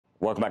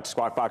Welcome back to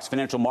Squawk Box.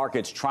 Financial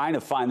markets trying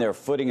to find their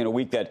footing in a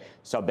week that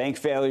saw bank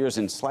failures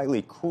and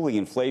slightly cooling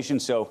inflation.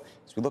 So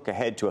as we look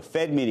ahead to a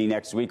Fed meeting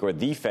next week, or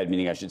the Fed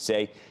meeting, I should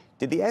say,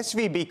 did the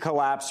SVB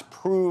collapse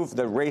prove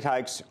that rate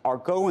hikes are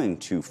going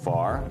too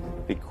far?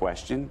 Big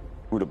question.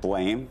 Who to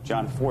blame?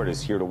 John Ford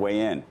is here to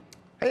weigh in.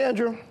 Hey,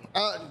 Andrew.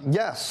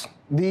 Yes,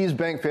 these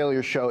bank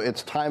failures show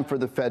it's time for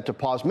the Fed to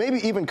pause, maybe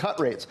even cut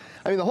rates.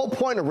 I mean, the whole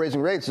point of raising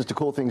rates is to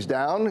cool things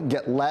down,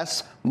 get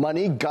less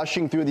money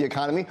gushing through the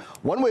economy.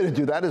 One way to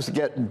do that is to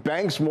get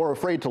banks more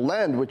afraid to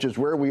lend, which is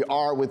where we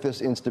are with this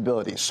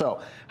instability.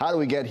 So how do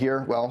we get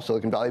here? Well,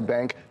 Silicon Valley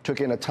Bank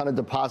took in a ton of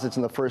deposits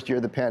in the first year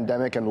of the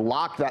pandemic and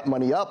locked that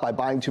money up by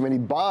buying too many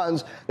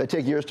bonds that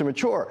take years to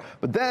mature.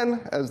 But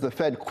then, as the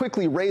Fed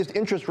quickly raised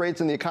interest rates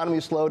and the economy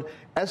slowed,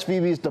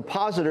 SVB's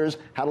depositors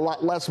had a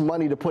lot less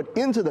money to put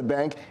into the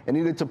bank and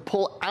needed to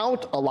pull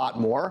out a lot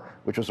more,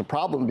 which was a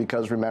problem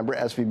because, remember,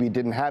 SVB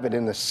didn't have it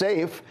in the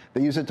safe.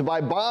 They used it to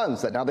buy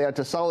bonds that now they had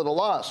to sell at a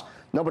loss.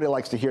 Nobody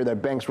likes to hear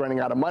that bank's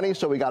running out of money,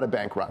 so we got a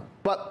bank run.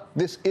 But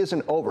this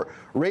isn't over.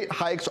 Rate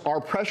hikes are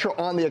pressure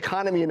on the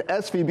economy, and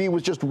SVB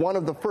was just one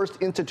of the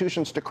first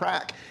institutions to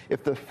crack.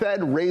 If the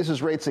Fed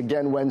raises rates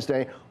again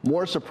Wednesday,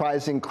 more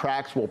surprising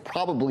cracks will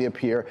probably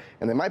appear,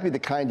 and they might be the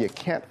kind you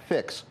can't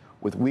fix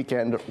with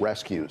weekend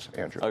rescues,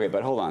 Andrew. Okay,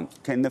 but hold on.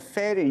 Can the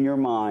Fed, in your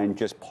mind,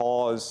 just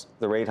pause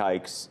the rate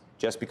hikes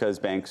just because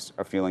banks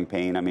are feeling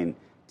pain? I mean,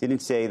 didn't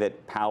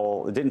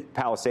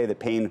Powell say that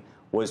pain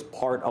was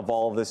part of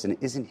all of this, and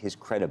isn't his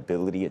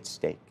credibility at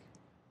stake?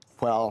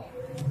 Well,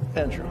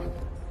 Andrew,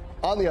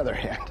 on the other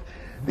hand,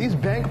 these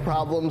bank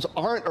problems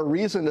aren't a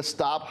reason to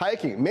stop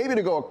hiking. Maybe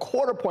to go a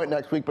quarter point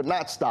next week, but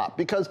not stop,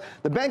 because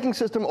the banking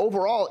system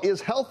overall is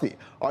healthy.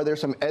 Are there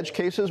some edge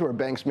cases where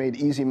banks made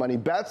easy money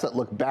bets that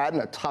look bad in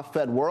a tough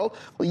Fed world?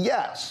 Well,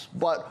 yes,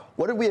 but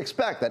what did we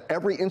expect? That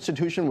every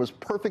institution was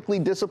perfectly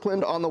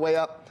disciplined on the way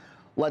up?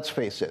 Let's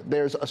face it,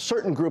 there's a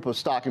certain group of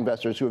stock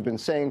investors who have been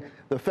saying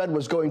the Fed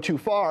was going too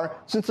far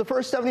since the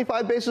first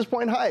 75 basis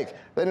point hike,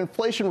 that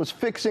inflation was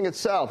fixing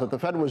itself, that the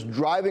Fed was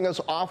driving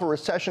us off a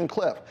recession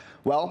cliff.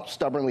 Well,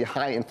 stubbornly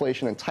high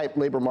inflation and tight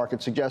labor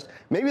markets suggest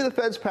maybe the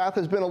Fed's path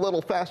has been a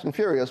little fast and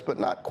furious, but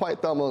not quite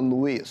Thelma and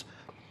Louise.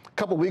 A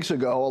couple weeks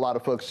ago, a lot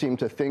of folks seemed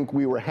to think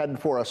we were headed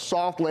for a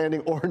soft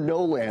landing or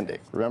no landing.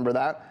 Remember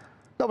that?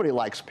 Nobody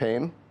likes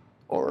pain,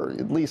 or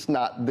at least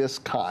not this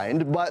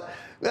kind. But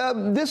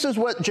this is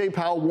what Jay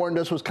Powell warned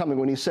us was coming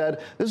when he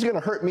said, this is going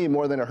to hurt me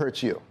more than it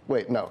hurts you.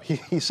 Wait, no.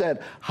 He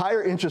said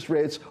higher interest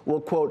rates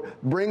will, quote,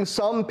 bring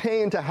some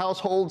pain to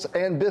households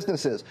and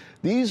businesses.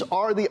 These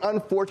are the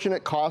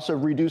unfortunate costs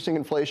of reducing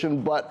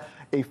inflation, but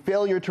a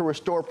failure to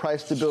restore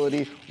price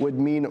stability would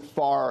mean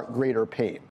far greater pain.